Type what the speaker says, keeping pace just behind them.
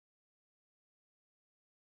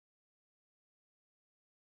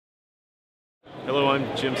Hello,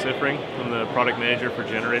 I'm Jim Siffring. I'm the product manager for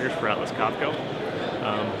generators for Atlas Copco.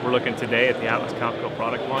 We're looking today at the Atlas Copco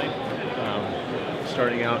product line,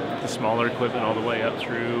 starting out with the smaller equipment all the way up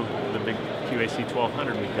through the big QAC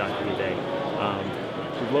 1200 we've got here today.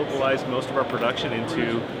 We've localized most of our production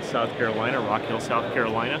into South Carolina, Rock Hill, South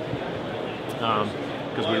Carolina,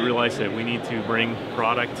 because we realize that we need to bring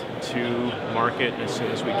product to market as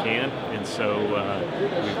soon as we can, and so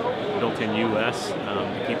we've built in U.S.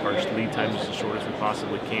 To keep our lead times as short as we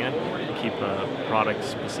possibly can, to keep product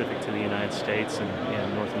specific to the United States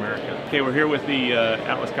and North America. Okay, we're here with the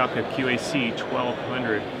Atlas Copco QAC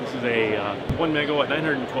 1200. This is a 1 megawatt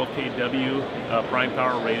 912 kW prime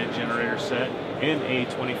power rated generator set in a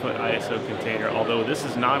 20-foot ISO container. Although this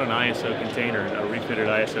is not an ISO container, a refitted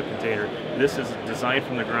ISO container, this is designed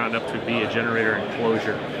from the ground up to be a generator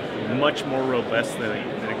enclosure. Much more robust than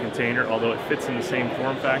a container. Although it fits in the same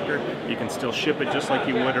form factor, you can still ship it just like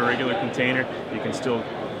you would a regular container. You can still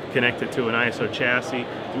connect it to an ISO chassis,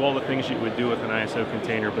 do all the things you would do with an ISO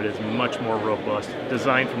container, but it's much more robust,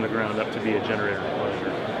 designed from the ground up to be a generator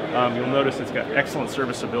enclosure. You'll notice it's got excellent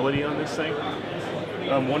serviceability on this thing.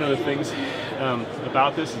 One of the things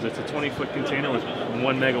about this is it's a 20-foot container with 1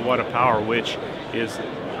 megawatt of power, which is,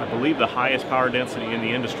 I believe, the highest power density in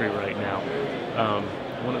the industry right now.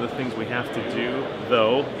 One of the things we have to do,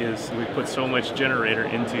 though, is we put so much generator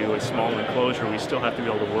into a small enclosure, we still have to be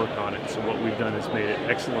able to work on it. So what we've done is made it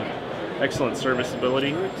excellent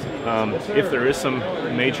serviceability. If there is some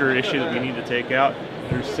major issue that we need to take out,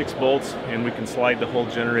 there's 6 bolts, and we can slide the whole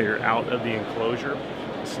generator out of the enclosure,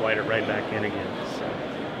 slide it right back in again. So,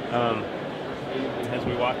 as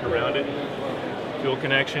we walk around it, fuel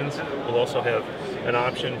connections, we'll also have an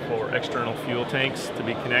option for external fuel tanks to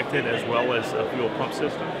be connected, as well as a fuel pump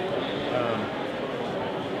system.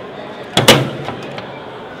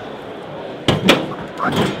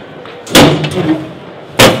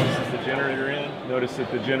 This is the generator in. Notice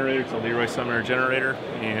that the generator is a Leroy Sumner generator,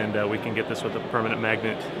 and we can get this with a permanent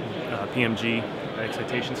magnet PMG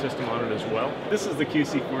excitation system on it as well. This is the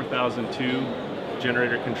QC 4002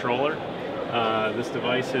 generator controller. This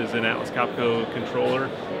device is an Atlas Copco controller.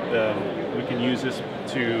 We can use this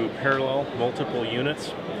to parallel multiple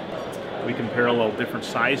units. We can parallel different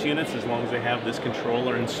size units as long as they have this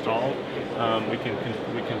controller installed. We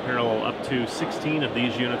can parallel up to 16 of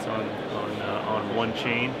these units on one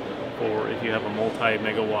chain, or if you have a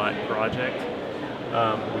multi-megawatt project.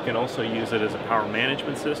 We can also use it as a power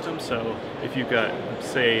management system. So if you've got,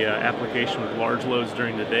 say, application with large loads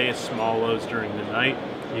during the day, small loads during the night,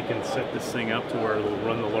 you can set this thing up to where it'll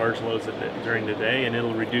run the large loads during the day, and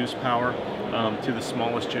it'll reduce power to the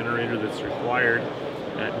smallest generator that's required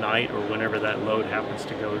at night or whenever that load happens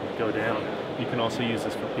to go down. You can also use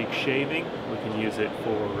this for peak shaving. We can use it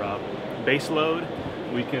for base load.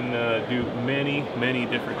 We can do many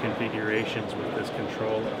different configurations with this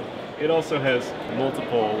controller. It also has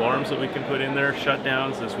multiple alarms that we can put in there,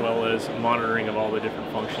 shutdowns, as well as monitoring of all the different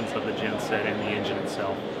functions of the gen set and the engine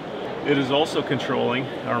itself. It is also controlling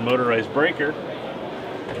our motorized breaker,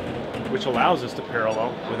 which allows us to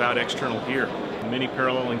parallel without external gear. Many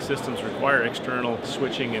paralleling systems require external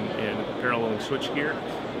switching and paralleling switchgear.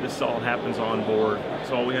 This all happens on board.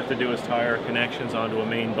 So all we have to do is tie our connections onto a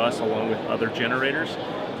main bus along with other generators.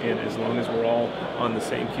 And as long as we're all on the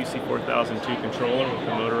same QC 4002 controller with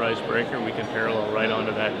the motorized breaker, we can parallel right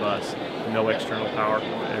onto that bus. No external power,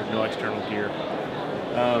 there's no external gear.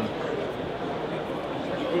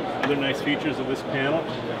 Other nice features of this panel,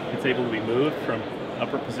 it's able to be moved from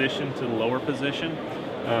upper position to the lower position.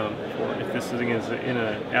 Or if this thing is in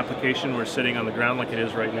an application we're sitting on the ground like it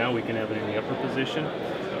is right now, we can have it in the upper position.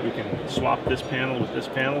 We can swap this panel with this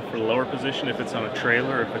panel for the lower position if it's on a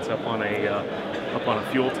trailer, if it's up on a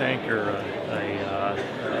fuel tank or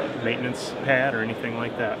a maintenance pad or anything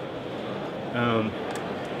like that. Of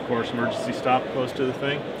course, emergency stop close to the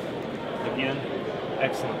thing. Again,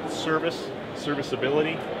 excellent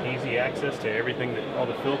serviceability, easy access to everything, all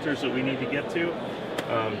the filters that we need to get to.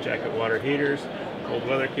 Jacket water heaters, cold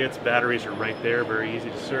weather kits, batteries are right there, very easy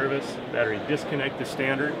to service. Battery disconnect is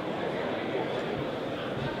standard.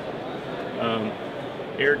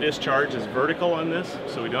 Air discharge is vertical on this,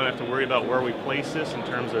 so we don't have to worry about where we place this in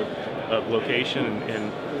terms of location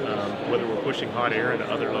and whether we're pushing hot air into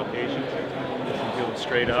other locations. We can feel it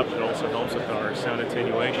straight up. It also helps with our sound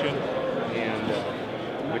attenuation, and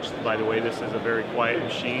which, by the way, this is a very quiet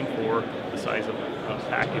machine for the size of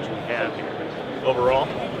package we have here. Overall,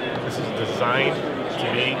 this is designed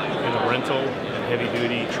to be in the rental and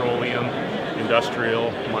heavy-duty petroleum,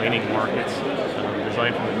 industrial, mining markets,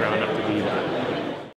 designed from the ground up to be that.